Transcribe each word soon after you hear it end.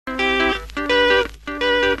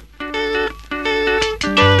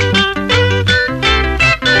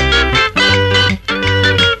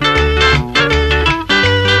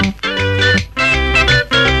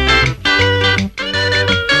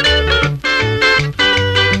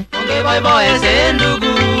boy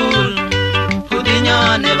sendugul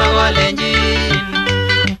Kudinyo nebo kalenjin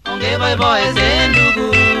Onge boy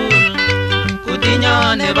sendugul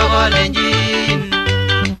Kudinyo nebo kalenjin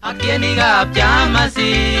Akienikab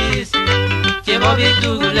Chamasis Chebo biik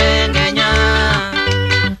tugul en Kenya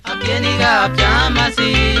Akienikab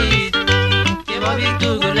Chamasis Chebo biik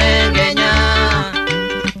tugul en Kenya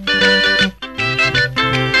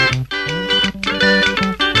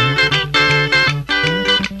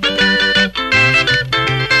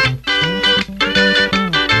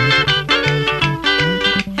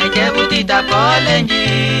Teta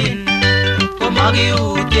kalenjin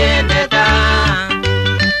Komakiutien teta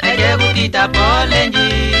Teta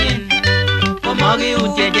kalenjin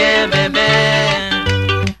Komakiutien jembembe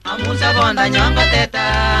Amun sobondonyo ko teta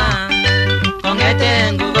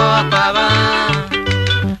Kongeten kukok baba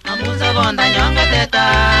Amun sobondonyo ko teta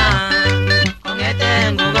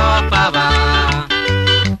Kongeten kukok baba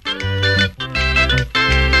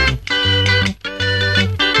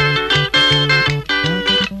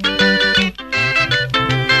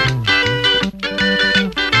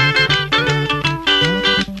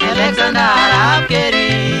Arab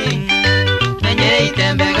kering Menye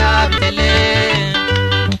itembe kapitele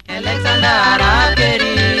Alexander Arab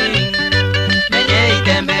kering Menye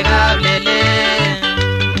itembe kaplele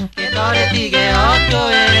Ketore tige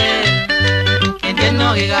oktoel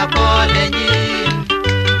Kenteno kika kalenjin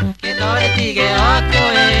Ketore tige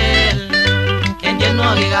oktoel Kenteno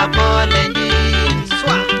kika kalenjin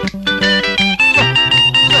Swa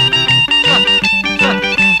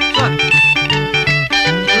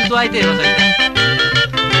Tuai tero saja.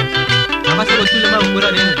 Apa sih lucu lemah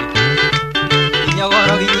ukuran ini? Ini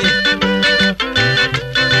orang ini.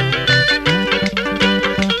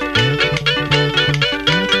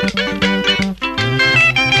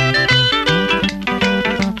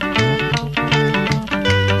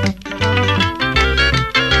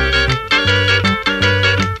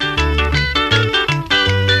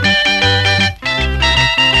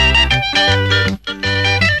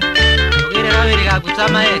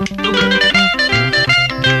 Sama tu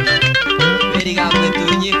Veriga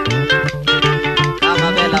betunyi Kama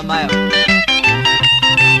bela mayo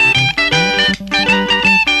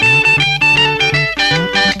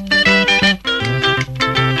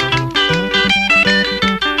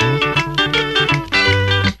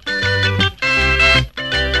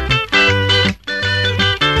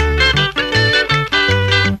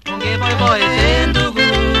Onge boy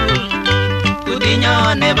sendugul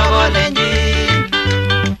Kudinyo nebo kalenjin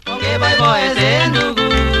boy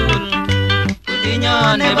sendugul Kudinyo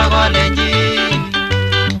nebo kalenjin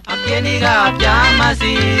Akienikab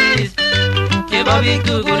Chamasis Chebo biik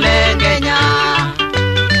tugul en Kenya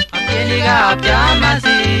Akienikab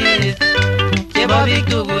Chamasis Chebo biik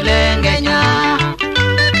tugul en Kenya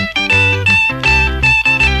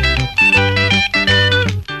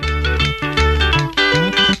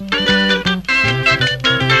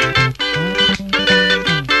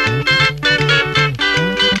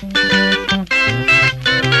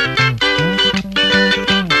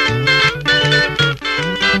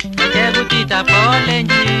Teta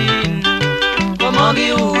kalenjin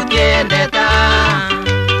Komakiutien teta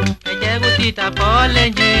Teta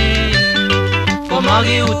kalenjin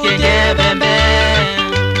Komakiutien jembembe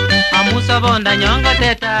Amun sobondonyo ko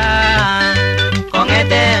teta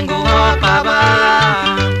Kongeten kukok baba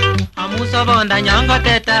Amun sobondonyo ko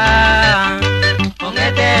teta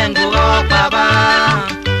Kongeten kukok baba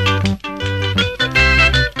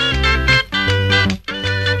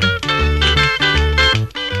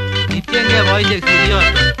Tienge boy de exterior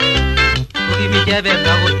Koki mi jebe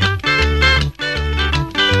mnagul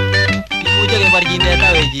Ipuja ke barjinde ta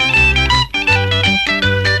weji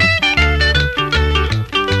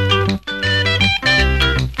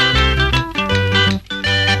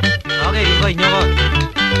Okay, boy nyogo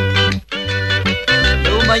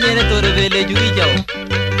Umanyene tore vele jugi jao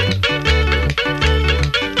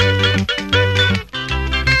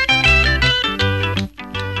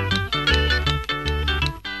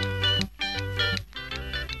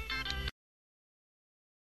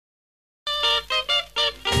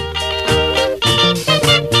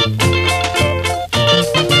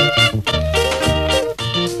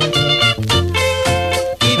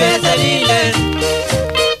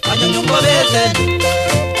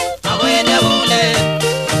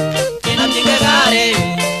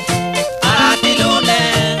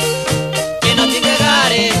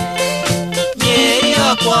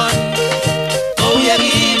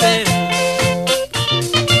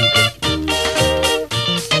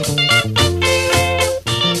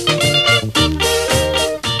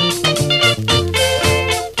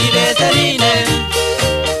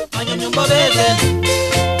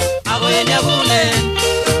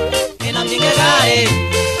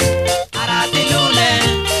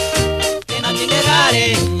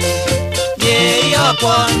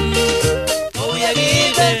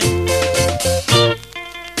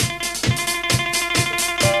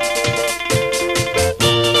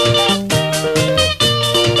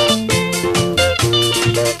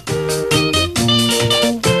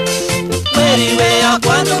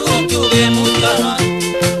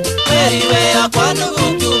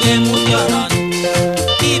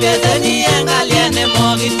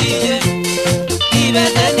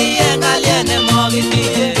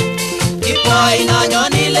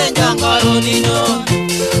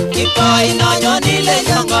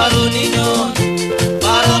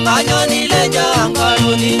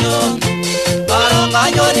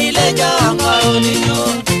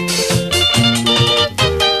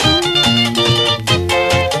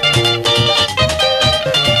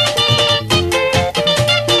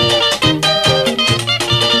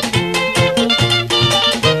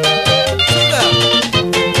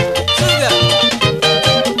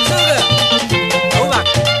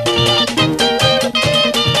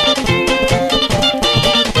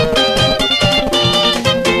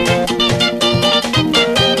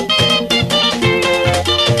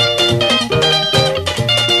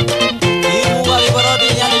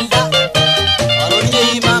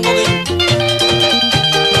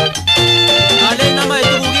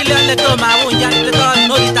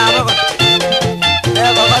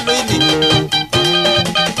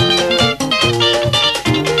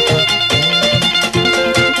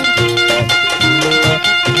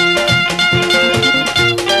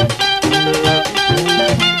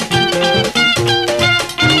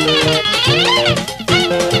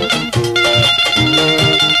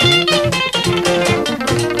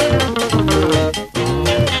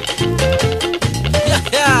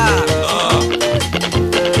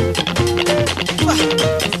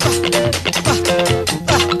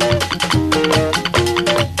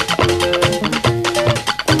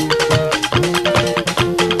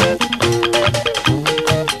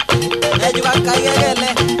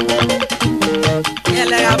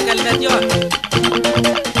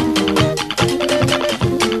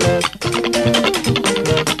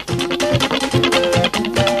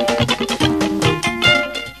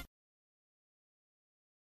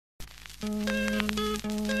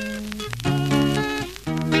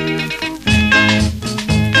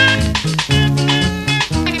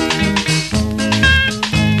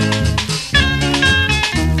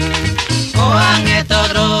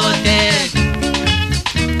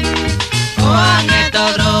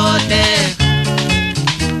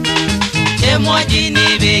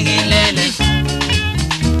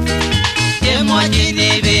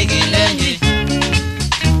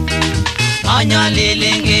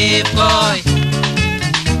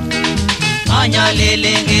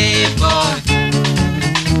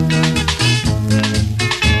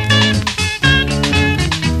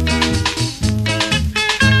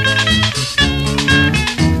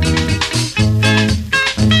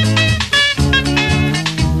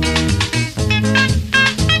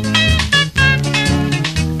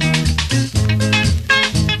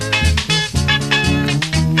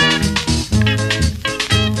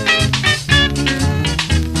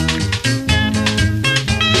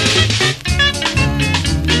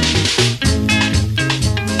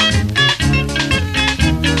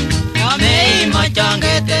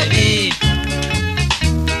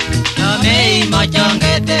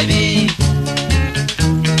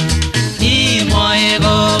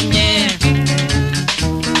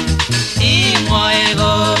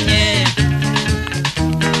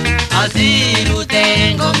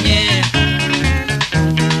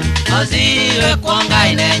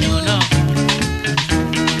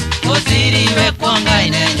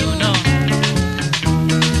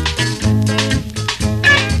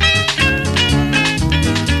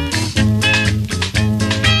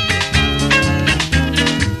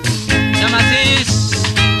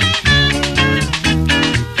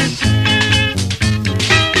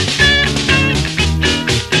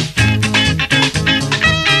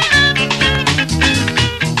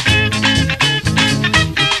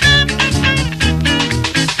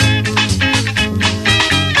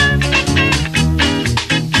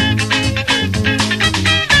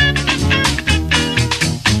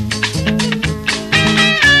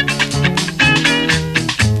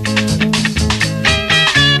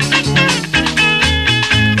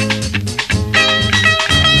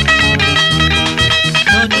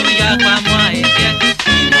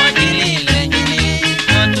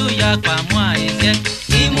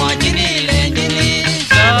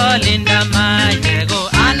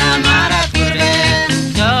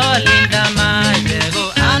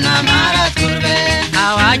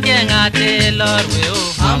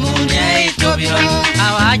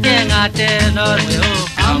Awaje ngate lorwe o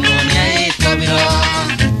amunya itobiro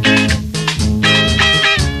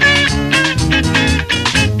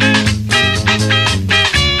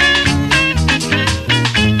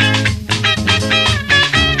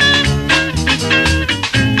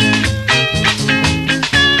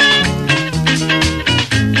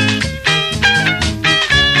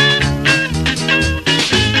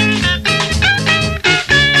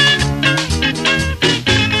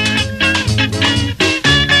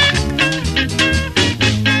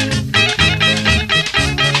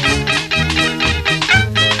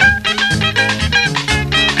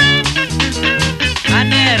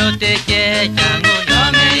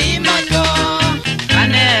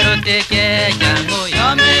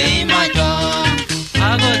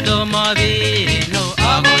mabino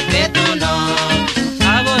agot betuno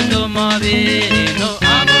agot mabino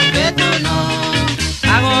agot betuno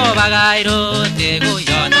ago bagairo tego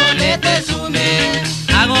yono lete sume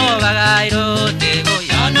ago bagairo tego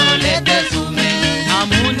yono lete sume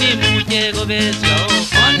amuni muje go besyo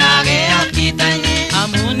onage akitanye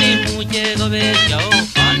amuni muje go besyo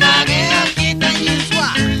onage akitanye swa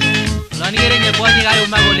lanigere nye boni gayo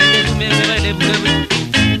mago lete sume bele bule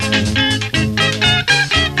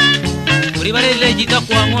Uribare leji to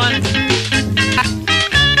kwangwan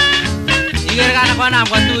Igere kana kwana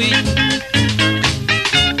kwa tui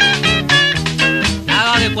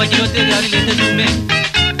Naga ke kwa jirote gari lete sume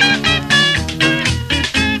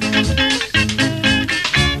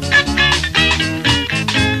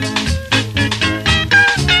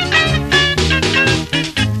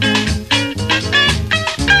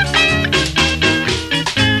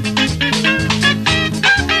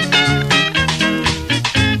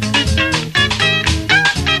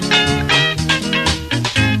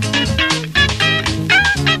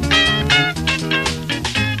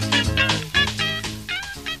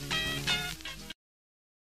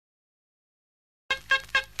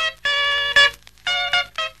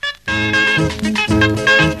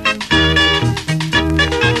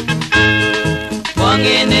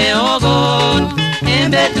Wangene ogon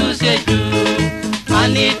embetu seju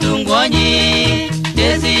Alitungwanyi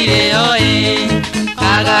desire oe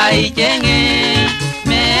Kaga ichenge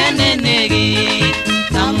menenegi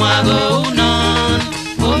Tamago unon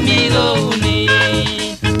umigo uni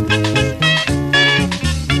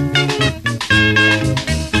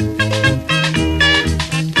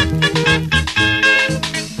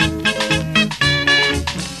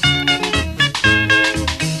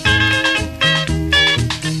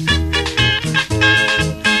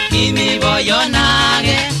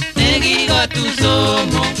Yonage, negi gotu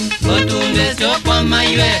somo, gotumbe sopa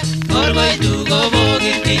maywe, gorgoi tu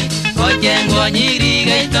gobogiti, kochengo nyiri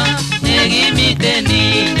gaito, negi mite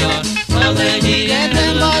niño, goge nyirete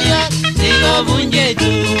loya, sigo bunye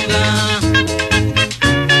tuga.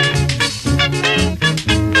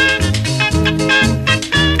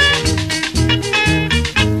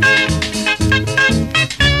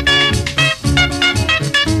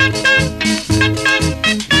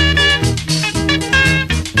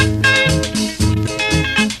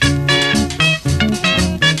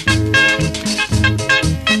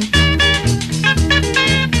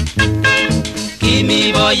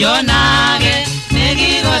 Yonage,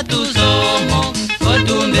 negi gotu somo,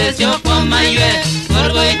 gotumbe sio maywe,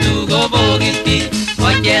 gorgoi tu gobogiti,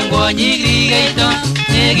 kochengo nyigri gaito,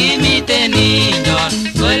 negi mite niño,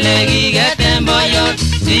 golegi getemboyo,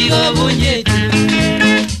 sigo bunye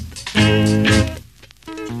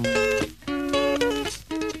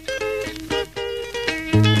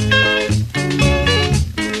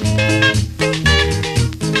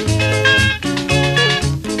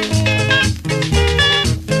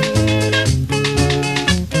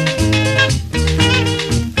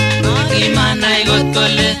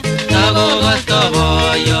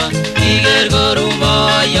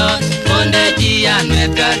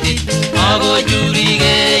Ago juri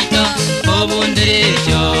geito,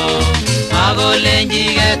 obunderecho Ago lenji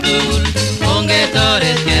getul, onge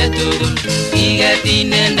tores getul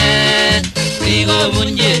Igetinendet, sigo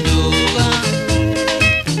bunye tuga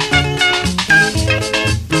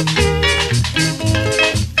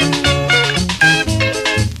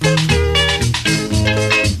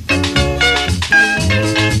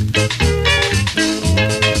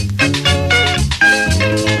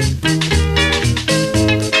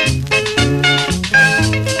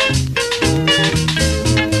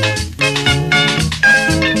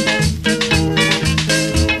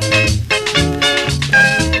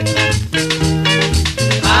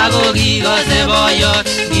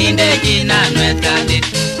Indejina nuetkandit,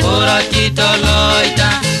 orochito loita,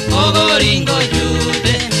 ogoringo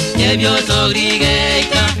jute, nebio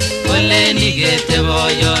sogrigeita, koleni gete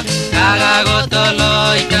boyo, kagagoto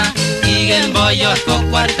loita, igen boyo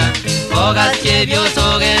kokwarta, ogas chebio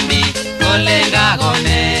sogembi, kolenga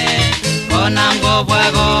gone, konamgo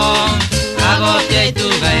bwago, kago pietu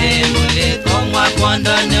gaemule, kongwa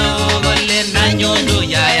kwondonyo, golen nanyundu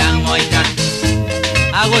yayang moita,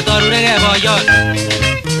 ago torurege boyo.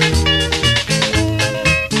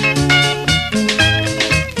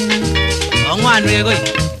 Ongwan wegoi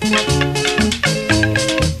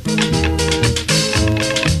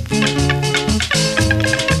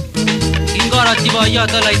Ingoro tiboyo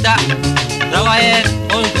toloita Rawae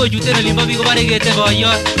onko jute no limbo bigo bare gete boyo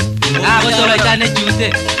Abo toloita ne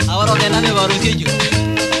jute Ahora ordena me barusie ju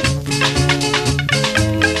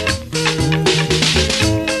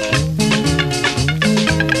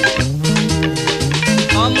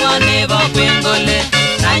kwengole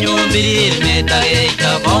nanyun birir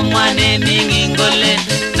metakeita komwa nemingingole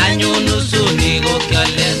nanyun nusuni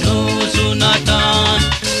kokyole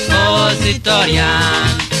nusunotonOsitorian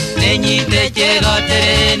nenyite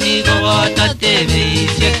chekotereni koboto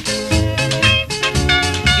tebeisiek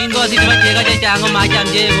kingosich chebo chego chechang komacham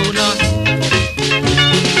cheuno